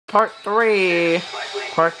part 3.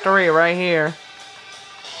 Part 3 right here.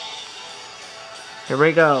 Here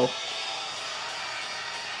we go.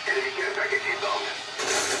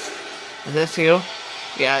 Is this you?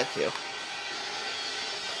 Yeah, it's you.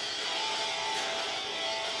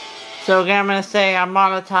 So again, I'm gonna say I'm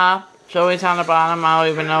on the top, Joey's on the bottom. I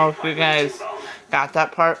don't even know if you guys got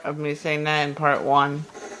that part of me saying that in part 1.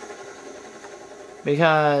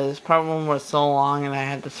 Because part 1 was so long and I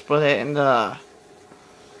had to split it into...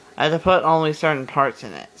 I had to put only certain parts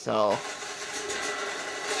in it, so...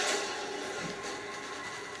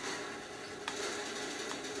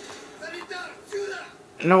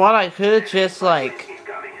 You know what, I could just like...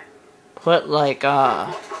 put like,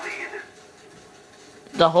 the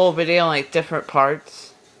whole video in like different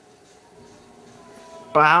parts.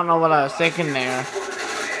 But I don't know what I was thinking there.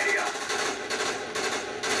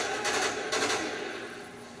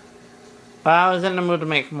 But I was in the mood to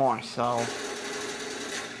make more, so...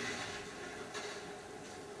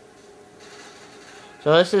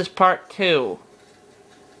 So this is part 2.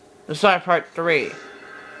 Sorry, part 3.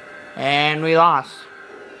 And we lost.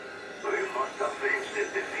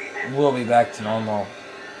 We'll be back to normal.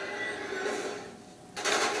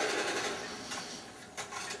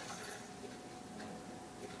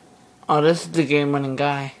 Oh, this is the game-winning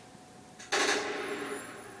guy.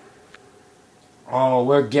 Oh,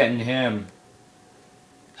 we're getting him.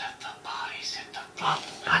 Let the bodies hit the floor.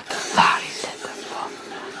 Let the bodies hit the floor.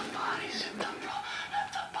 Let the bodies hit the floor.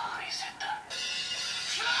 Let the bodies hit the...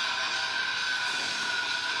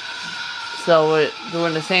 So we're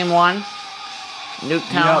doing the same one?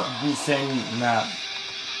 Nuketown? Yep, the same map.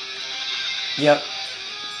 Yep.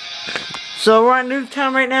 So we're on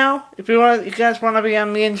Nuketown right now. If you guys want to be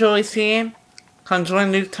on me and Joey's team, come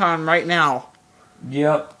join Nuketown right now.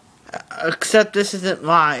 Yep. Except this isn't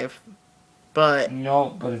live. But...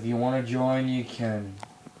 No, but if you want to join, you can.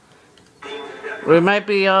 We might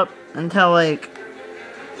be up until like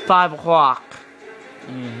 5 o'clock.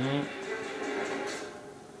 Mm-hmm.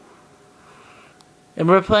 And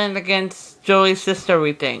we're playing against Joey's sister,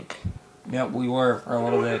 we think. Yep, we were for a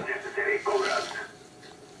little bit.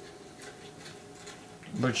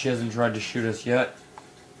 But she hasn't tried to shoot us yet.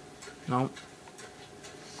 Nope.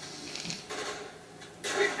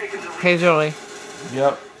 Hey, Joey.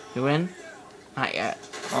 Yep. You in? Not yet.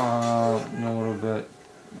 In a little bit.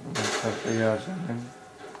 Let's try to figure out something.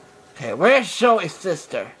 Okay, where's Joey's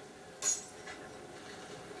sister?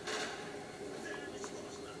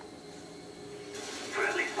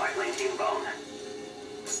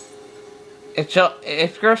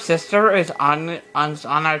 If your sister is on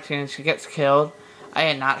our team and she gets killed, I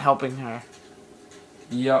am not helping her.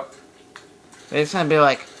 Yep. It's gonna be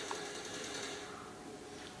like,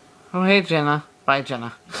 oh hey Jenna, bye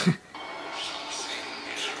Jenna.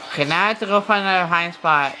 Okay, now I have to go find another hiding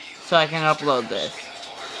spot so I can upload this.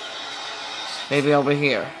 Maybe over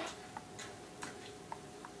here.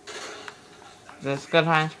 Is this a good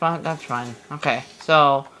hiding spot? That's fine. Okay,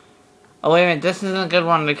 so... Oh wait a minute, this isn't a good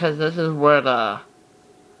one because this is where the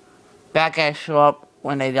bad guys show up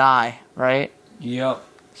when they die, right? Yep.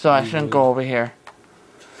 So I shouldn't go over here.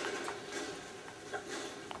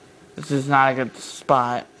 This is not a good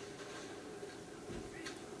spot.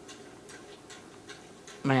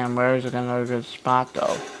 Man, where is another good spot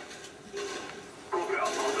though?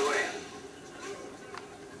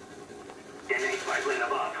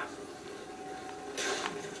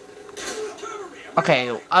 Okay,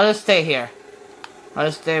 I'll just stay here. I'll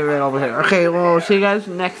just stay right over here. Okay, well, see you guys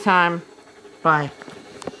next time. Bye.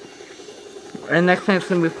 And next time it's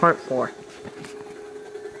gonna be part 4.